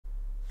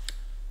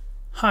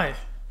Hi,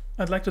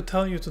 I'd like to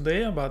tell you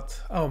today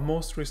about our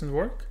most recent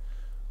work,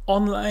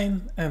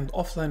 online and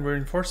offline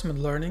reinforcement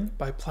learning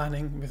by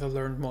planning with a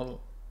learned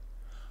model,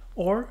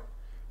 or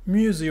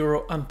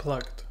MuZero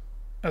Unplugged,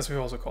 as we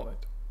also call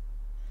it.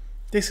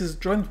 This is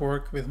joint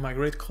work with my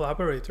great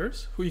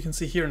collaborators, who you can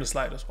see here in the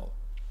slide as well.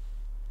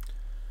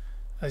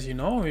 As you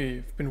know,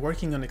 we've been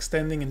working on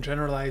extending and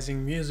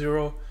generalizing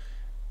MuZero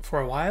for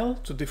a while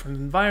to different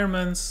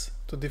environments,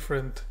 to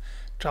different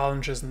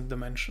challenges and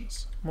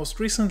dimensions. Most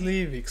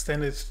recently, we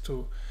extended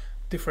to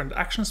different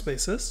action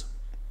spaces.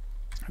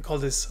 I call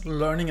this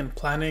learning and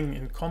planning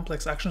in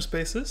complex action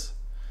spaces.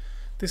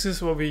 This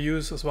is what we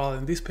use as well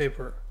in this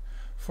paper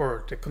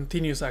for the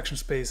continuous action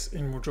space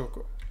in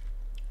MuJoCo.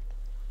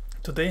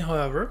 Today,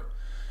 however,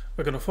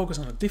 we're going to focus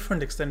on a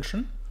different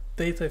extension,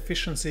 data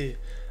efficiency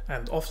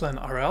and offline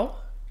RL.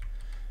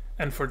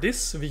 And for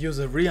this, we use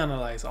a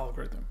Reanalyse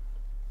algorithm.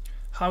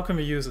 How can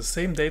we use the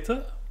same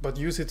data, but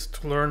use it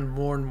to learn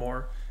more and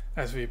more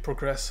as we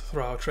progress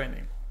through our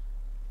training?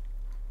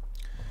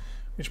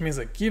 Which means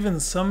that given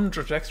some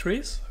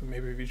trajectories,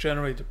 maybe we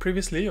generated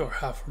previously or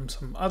have from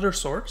some other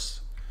source,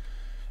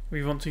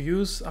 we want to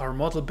use our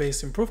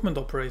model-based improvement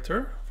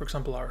operator, for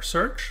example our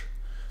search,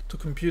 to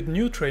compute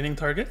new training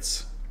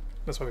targets.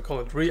 That's why we call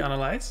it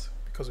Reanalyse,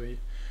 because we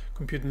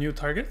compute new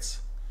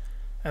targets,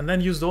 and then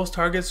use those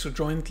targets to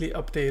jointly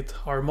update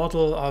our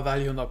model, our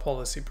value, and our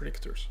policy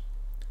predictors.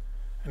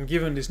 And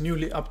given this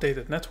newly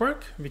updated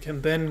network, we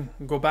can then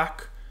go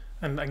back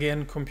and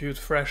again compute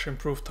fresh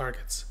improved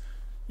targets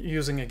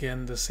using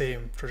again the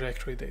same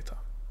trajectory data.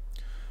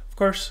 Of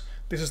course,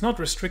 this is not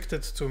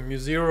restricted to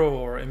MuZero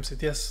or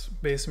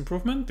MCTS-based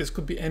improvement. This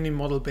could be any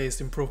model-based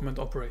improvement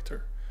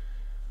operator.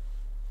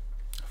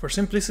 For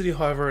simplicity,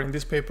 however, in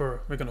this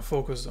paper, we're going to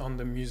focus on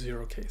the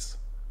MuZero case.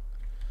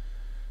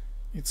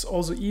 It's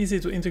also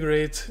easy to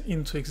integrate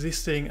into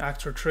existing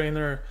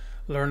actor-trainer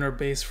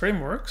learner-based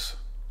frameworks.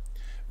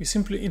 We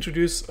simply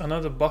introduce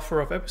another buffer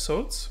of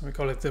episodes. We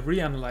call it the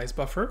Reanalyse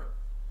buffer.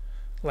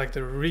 Like the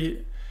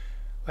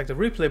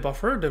replay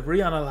buffer, the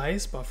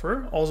Reanalyse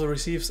buffer also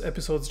receives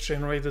episodes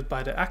generated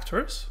by the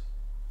actors,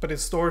 but it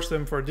stores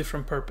them for a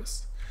different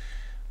purpose.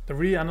 The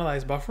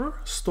Reanalyse buffer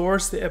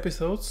stores the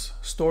episodes,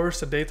 stores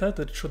the data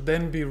that should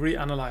then be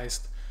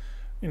reanalyzed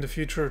in the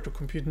future to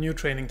compute new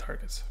training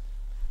targets.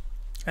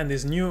 And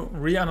this new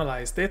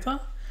reanalyzed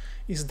data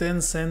is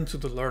then sent to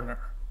the learner.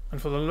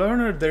 And for the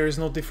learner, there is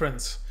no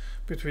difference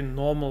between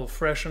normal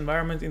fresh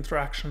environment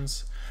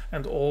interactions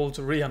and old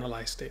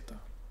reanalyzed data,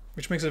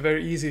 which makes it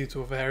very easy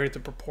to vary the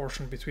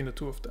proportion between the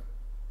two of them.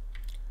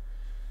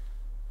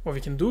 What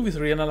we can do with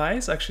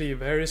Reanalyse actually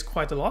varies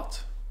quite a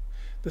lot.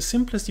 The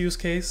simplest use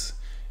case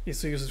is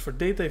to use it for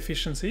data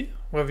efficiency,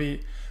 where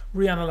we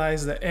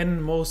reanalyze the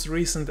n most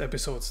recent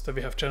episodes that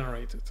we have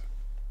generated.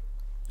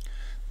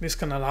 This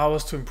can allow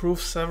us to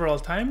improve several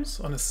times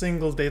on a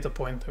single data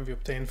point that we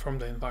obtain from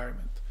the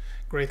environment,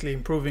 greatly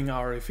improving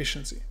our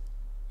efficiency.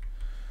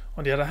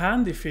 On the other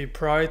hand, if we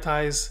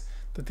prioritize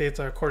the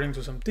data according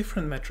to some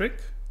different metric,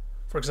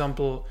 for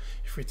example,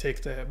 if we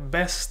take the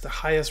best, the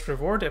highest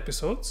reward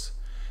episodes,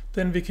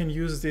 then we can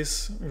use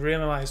this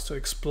Reanalyse to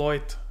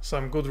exploit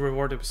some good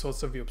reward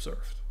episodes that we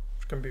observed,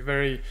 which can be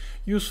very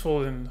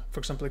useful in, for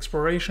example,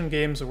 exploration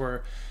games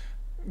where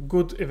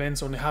good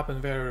events only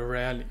happen very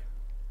rarely.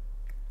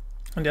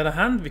 On the other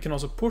hand, we can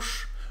also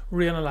push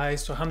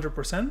Reanalyse to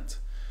 100%,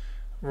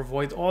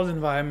 avoid all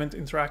environment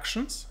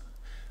interactions.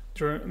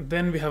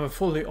 Then we have a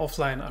fully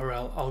offline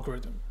RL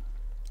algorithm.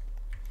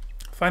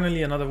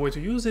 Finally, another way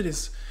to use it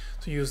is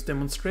to use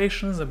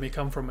demonstrations that may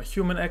come from a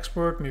human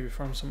expert, maybe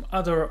from some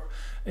other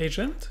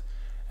agent,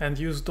 and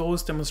use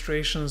those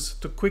demonstrations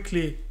to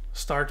quickly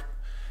start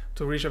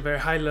to reach a very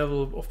high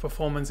level of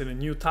performance in a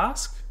new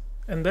task.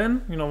 And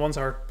then, once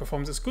our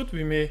performance is good,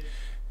 we may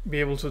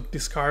be able to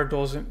discard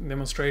those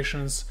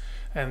demonstrations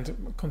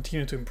and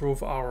continue to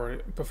improve our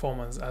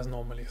performance as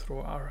normally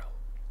through RL.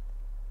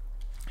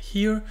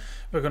 Here,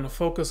 we're going to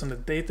focus on the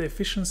data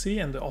efficiency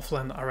and the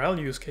offline RL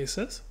use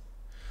cases.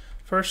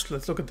 First,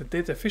 let's look at the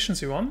data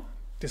efficiency one.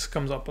 This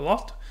comes up a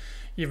lot.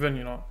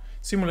 Even,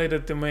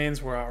 simulated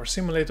domains where our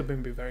simulator may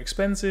be very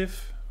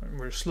expensive,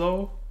 very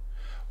slow,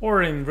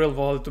 or in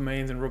real-world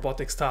domains and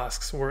robotics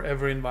tasks where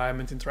every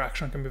environment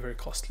interaction can be very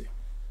costly.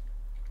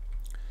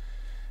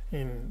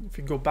 If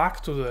we go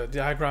back to the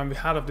diagram we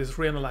had of this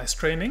Reanalyse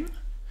training,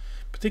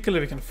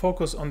 particularly we can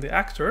focus on the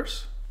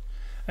actors.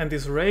 And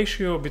this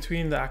ratio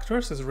between the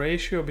actors, this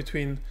ratio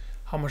between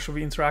how much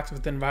we interact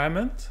with the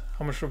environment,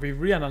 how much we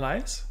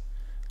reanalyze,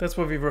 that's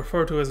what we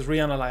refer to as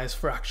Reanalyse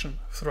fraction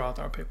throughout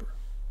our paper.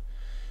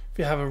 If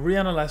we have a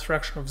Reanalyse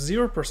fraction of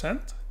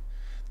 0%,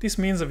 this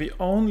means that we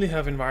only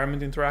have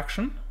environment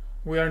interaction.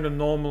 We are in the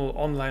normal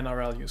online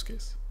RL use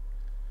case.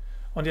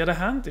 On the other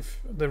hand,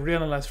 if the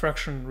Reanalyse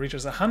fraction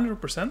reaches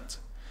 100%,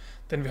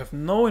 then we have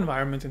no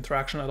environment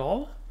interaction at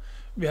all.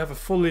 We have a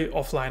fully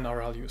offline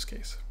RL use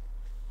case.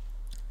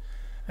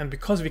 And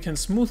because we can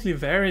smoothly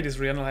vary this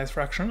Reanalyse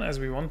fraction as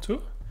we want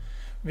to,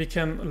 we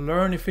can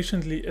learn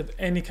efficiently at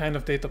any kind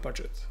of data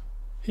budget.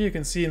 Here you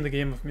can see in the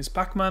game of Miss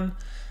Pac-Man,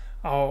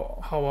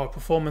 how our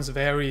performance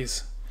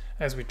varies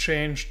as we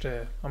change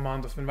the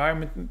amount of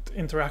environment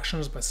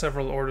interactions by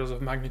several orders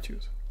of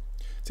magnitude.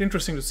 It's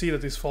interesting to see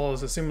that this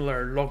follows a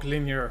similar log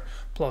linear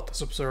plot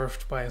as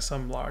observed by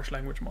some large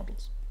language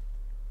models.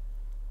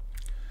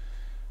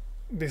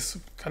 This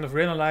kind of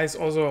Reanalyse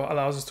also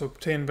allows us to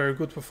obtain very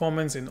good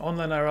performance in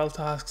online RL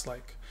tasks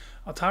like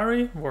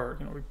Atari, where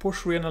we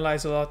push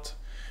Reanalyse a lot.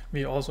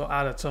 We also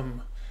added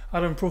some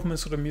other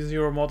improvements to the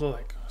MuZero model,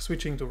 like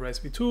switching to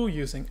ResV2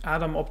 using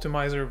Adam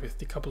optimizer with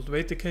decoupled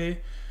weight decay,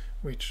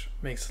 which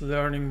makes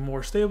learning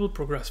more stable,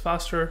 progress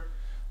faster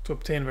to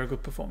obtain very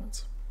good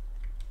performance.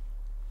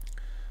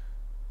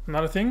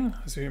 Another thing,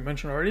 as we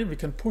mentioned already, we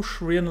can push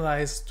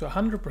Reanalyse to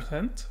 100%.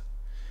 In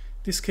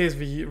this case,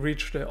 we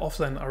reach the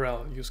offline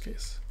RL use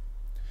case.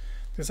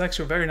 This is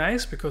actually very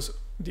nice because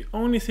the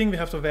only thing we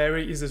have to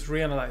vary is this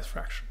Reanalyse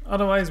fraction.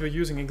 Otherwise, we're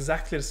using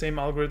exactly the same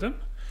algorithm,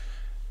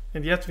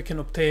 and yet we can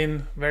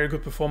obtain very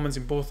good performance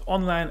in both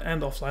online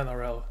and offline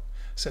RL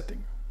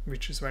setting,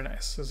 which is very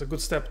nice. It's a good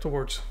step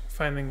towards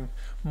finding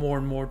more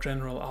and more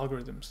general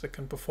algorithms that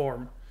can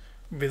perform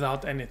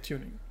without any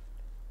tuning.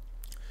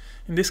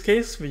 In this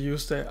case, we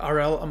use the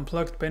RL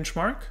Unplugged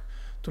benchmark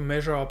to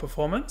measure our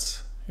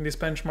performance. In this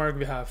benchmark,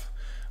 we have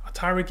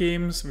Atari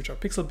games, which are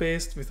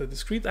pixel-based with a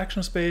discrete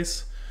action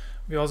space.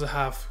 We also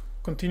have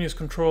continuous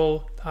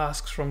control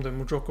tasks from the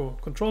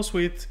MuZero control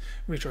suite,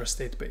 which are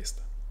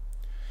state-based.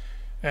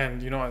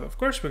 And of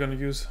course, we're going to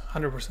use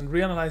 100%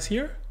 Reanalyse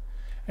here.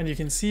 And you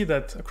can see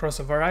that across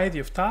a variety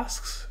of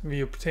tasks,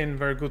 we obtain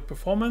very good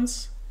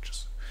performance,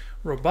 just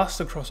robust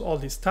across all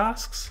these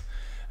tasks.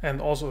 And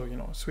also,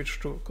 switch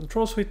to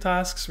control suite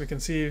tasks, we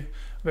can see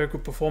very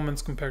good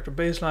performance compared to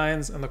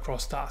baselines and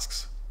across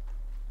tasks.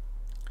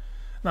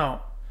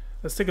 Now,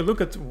 let's take a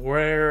look at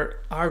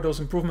where are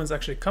those improvements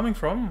actually coming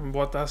from and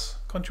what does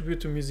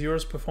contribute to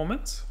MuZero's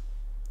performance.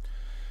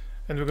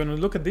 And we're going to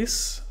look at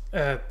this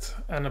at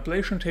an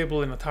ablation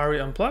table in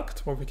Atari Unplugged,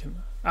 where we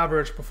can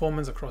average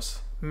performance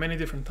across many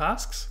different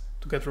tasks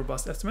to get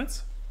robust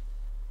estimates.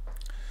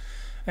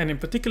 And in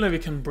particular, we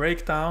can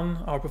break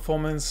down our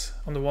performance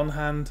on the one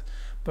hand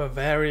by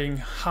varying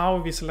how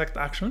we select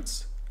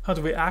actions. How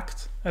do we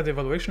act at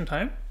evaluation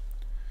time?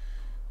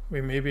 We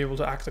may be able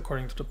to act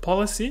according to the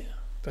policy,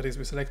 that is,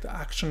 we select the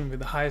action with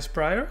the highest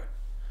prior.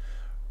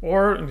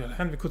 Or on the other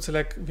hand, we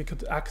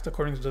could act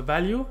according to the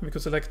value. We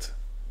could select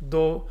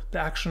the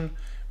action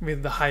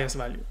with the highest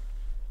value.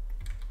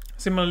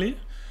 Similarly,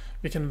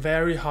 we can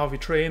vary how we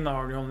train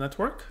our neural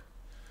network.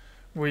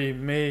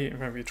 When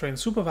we train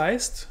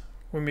supervised,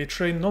 we may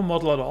train no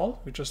model at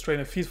all. We just train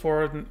a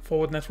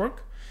feed-forward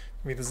network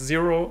with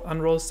 0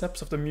 unroll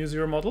steps of the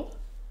MuZero model.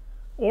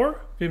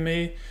 Or we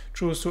may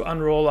choose to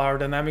unroll our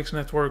dynamics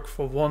network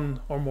for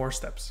 1 or more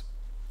steps.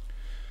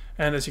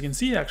 And as you can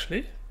see,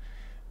 actually,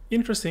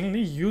 interestingly,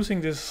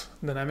 using this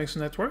dynamics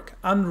network,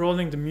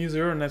 unrolling the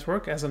MuZero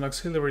network as an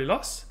auxiliary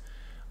loss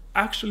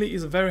actually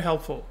is very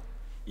helpful,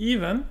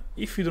 even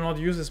if you do not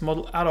use this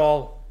model at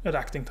all at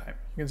acting time.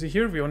 You can see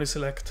here we only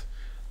select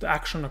the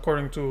action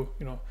according to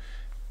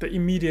the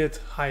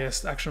immediate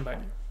highest action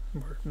value,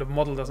 where the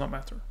model does not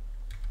matter.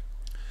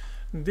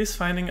 This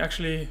finding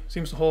actually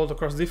seems to hold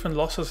across different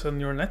losses in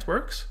neural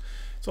networks.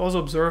 It's also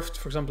observed,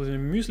 for example, in the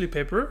Muesli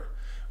paper,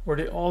 where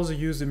they also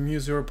use the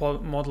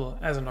MuZero model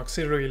as an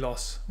auxiliary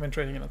loss when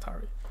training in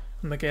Atari,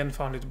 and again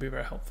found it to be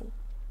very helpful.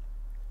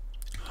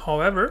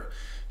 However,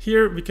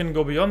 here we can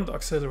go beyond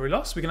auxiliary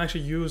loss. We can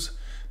actually use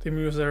the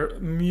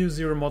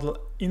MuZero model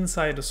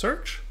inside the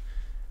search.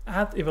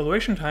 At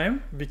evaluation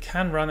time, we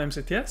can run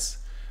MCTS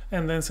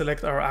and then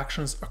select our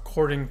actions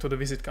according to the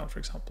visit count, for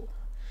example.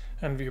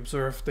 And we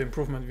observe the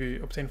improvement we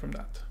obtain from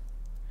that.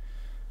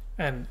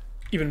 And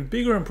even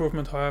bigger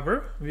improvement,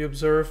 however, we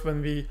observe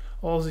when we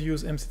also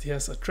use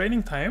MCTS at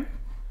training time.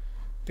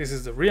 This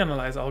is the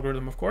Reanalyse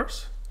algorithm, of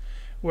course,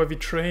 where we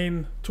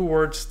train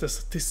towards the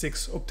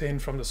statistics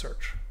obtained from the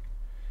search.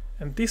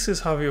 And this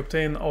is how we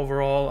obtain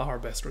overall our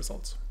best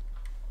results.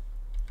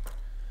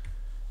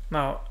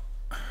 Now,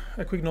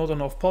 a quick note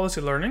on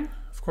off-policy learning.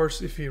 Of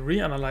course, if we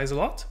reanalyze a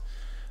lot,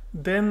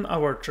 then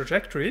our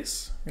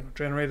trajectories,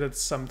 generated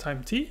some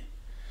time t,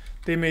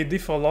 they may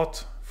differ a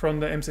lot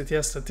from the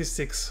MCTS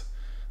statistics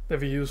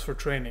that we use for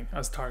training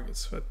as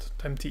targets at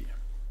time t.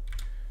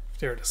 If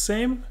they're the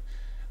same,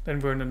 then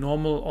we're in a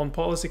normal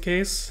on-policy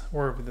case,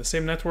 where with the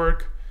same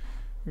network,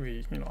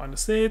 we on the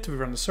state, we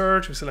run the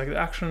search, we select the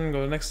action, go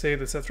to the next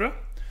state, etc.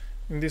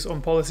 In this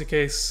on-policy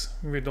case,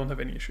 we don't have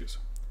any issues.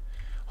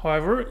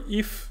 However,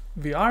 if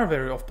we are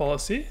very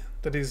off-policy,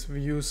 that is,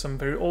 we use some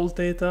very old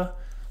data,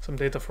 some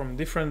data from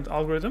different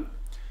algorithm,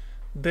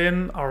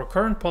 then our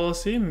current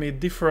policy may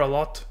differ a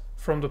lot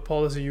from the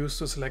policy used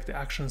to select the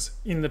actions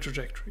in the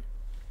trajectory.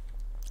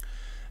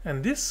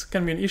 And this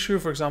can be an issue,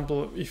 for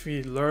example, if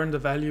we learn the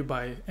value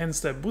by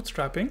n-step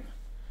bootstrapping,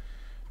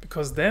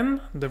 because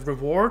then the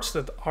rewards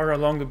that are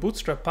along the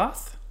bootstrap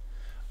path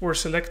were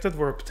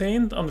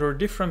obtained under a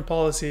different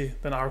policy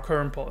than our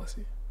current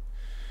policy.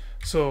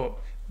 So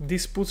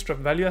this bootstrap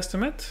value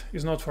estimate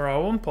is not for our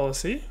own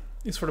policy,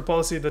 it's for the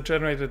policy that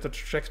generated the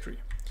trajectory,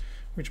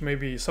 which may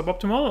be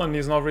suboptimal and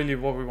is not really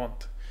what we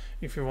want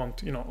if we want,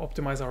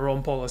 optimize our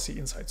own policy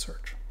inside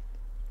search.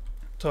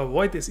 To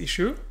avoid this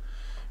issue,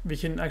 we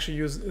can actually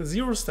use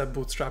zero-step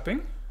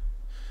bootstrapping.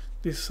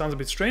 This sounds a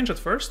bit strange at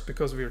first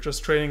because we're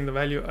just training the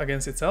value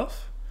against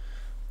itself.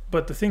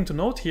 But the thing to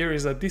note here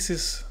is that this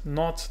is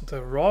not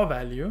the raw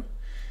value.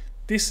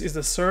 This is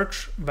the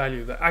search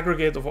value, the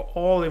aggregate of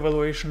all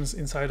evaluations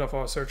inside of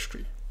our search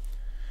tree.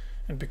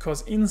 And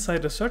because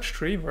inside the search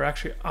tree, we're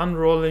actually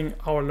unrolling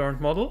our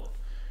learned model,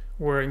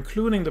 we're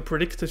including the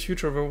predicted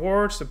future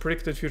rewards, the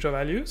predicted future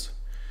values,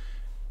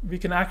 we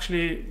can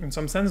actually, in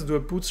some sense, do a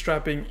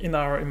bootstrapping in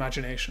our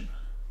imagination.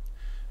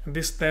 And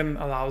this then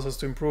allows us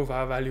to improve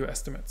our value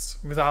estimates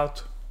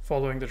without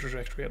following the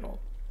trajectory at all.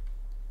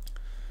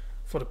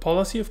 For the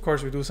policy, of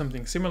course, we do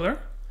something similar.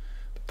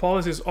 The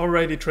policy is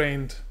already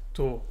trained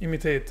to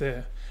imitate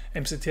the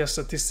MCTS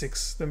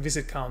statistics, the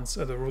visit counts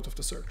at the root of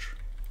the search.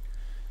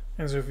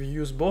 And so if we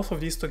use both of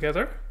these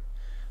together,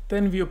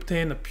 then we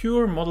obtain a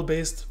pure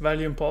model-based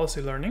value and policy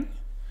learning,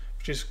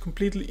 which is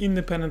completely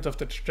independent of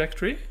the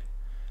trajectory,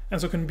 and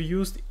so can be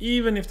used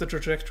even if the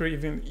trajectory,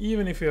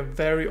 even if we have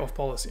very off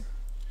policy,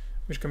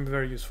 which can be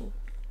very useful.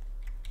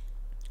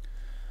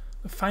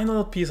 The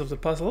final piece of the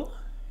puzzle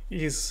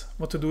is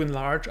what to do in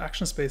large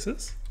action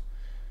spaces.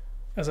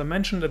 As I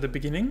mentioned at the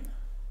beginning,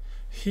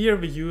 here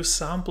we use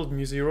sampled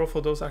MuZero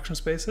for those action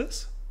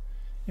spaces.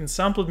 In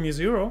sampled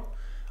MuZero,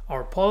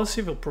 our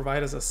policy will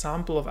provide us a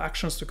sample of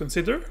actions to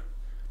consider.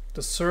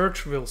 The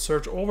search will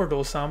search over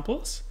those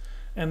samples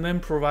and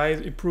then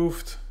provide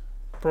improved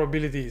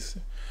probabilities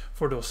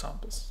for those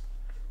samples.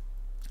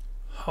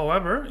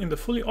 However, in the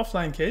fully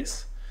offline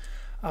case,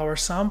 our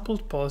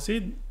sampled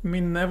policy may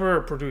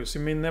never produce, it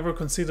may never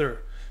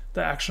consider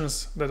the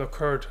actions that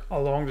occurred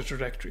along the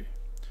trajectory.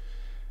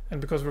 And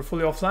because we're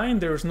fully offline,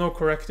 there is no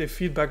corrective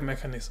feedback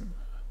mechanism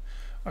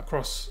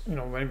across,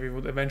 when we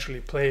would eventually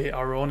play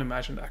our own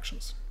imagined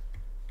actions.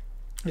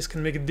 This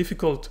can make it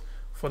difficult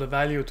for the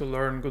value to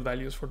learn good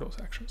values for those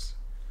actions.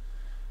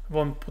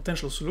 One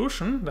potential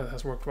solution that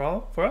has worked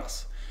well for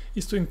us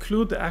is to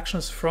include the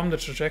actions from the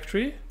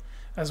trajectory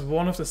as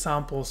one of the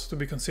samples to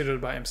be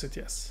considered by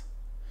MCTS.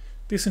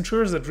 This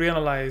ensures that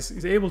Reanalyse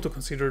is able to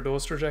consider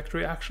those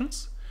trajectory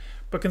actions,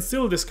 but can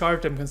still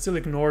discard them, can still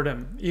ignore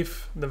them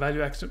if the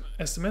value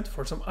estimate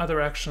for some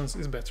other actions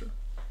is better.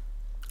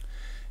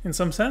 In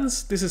some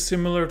sense, this is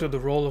similar to the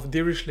role of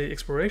Dirichlet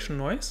exploration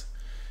noise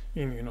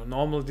in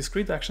normal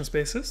discrete action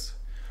spaces,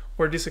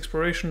 where this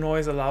exploration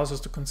noise allows us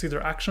to consider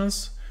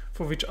actions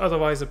for which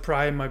otherwise the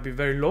prime might be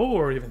very low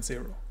or even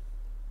zero.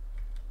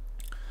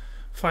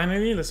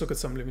 Finally, let's look at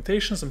some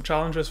limitations, some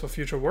challenges for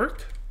future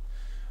work.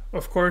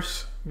 Of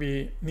course,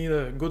 we need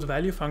a good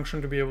value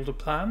function to be able to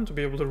plan, to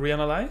be able to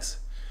reanalyze,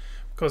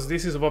 because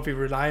this is what we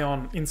rely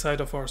on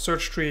inside of our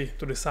search tree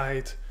to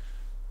decide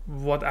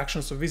what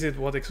actions to visit,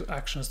 what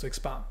actions to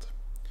expand.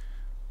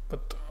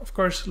 But of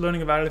course,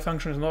 learning a value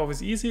function is not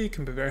always easy, it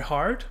can be very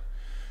hard.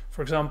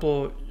 For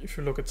example, if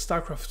you look at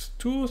StarCraft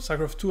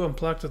 2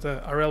 Unplugged at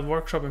the RL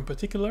workshop in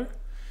particular,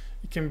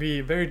 it can be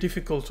very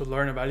difficult to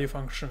learn a value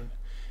function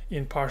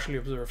in partially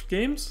observed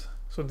games,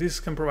 so this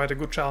can provide a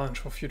good challenge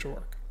for future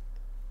work.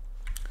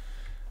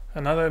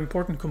 Another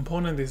important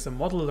component is the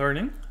model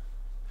learning.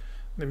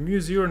 The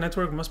MuZero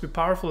network must be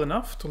powerful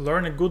enough to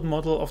learn a good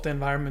model of the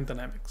environment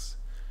dynamics.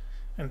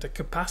 And the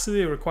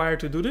capacity required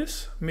to do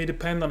this may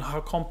depend on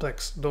how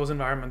complex those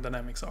environment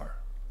dynamics are.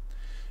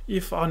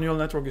 If our neural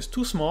network is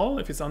too small,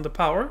 if it's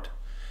underpowered,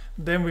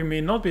 then we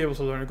may not be able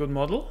to learn a good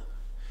model.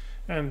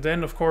 And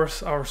then, of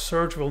course, our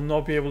search will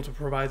not be able to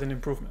provide an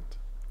improvement.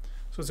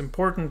 So it's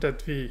important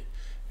that we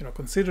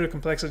consider the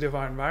complexity of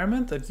our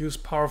environment and use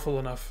powerful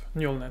enough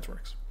neural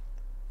networks.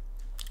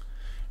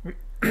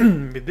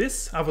 With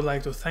this, I would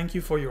like to thank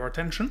you for your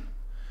attention.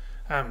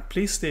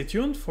 Please stay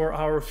tuned for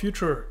our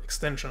future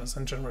extensions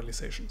and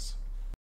generalizations.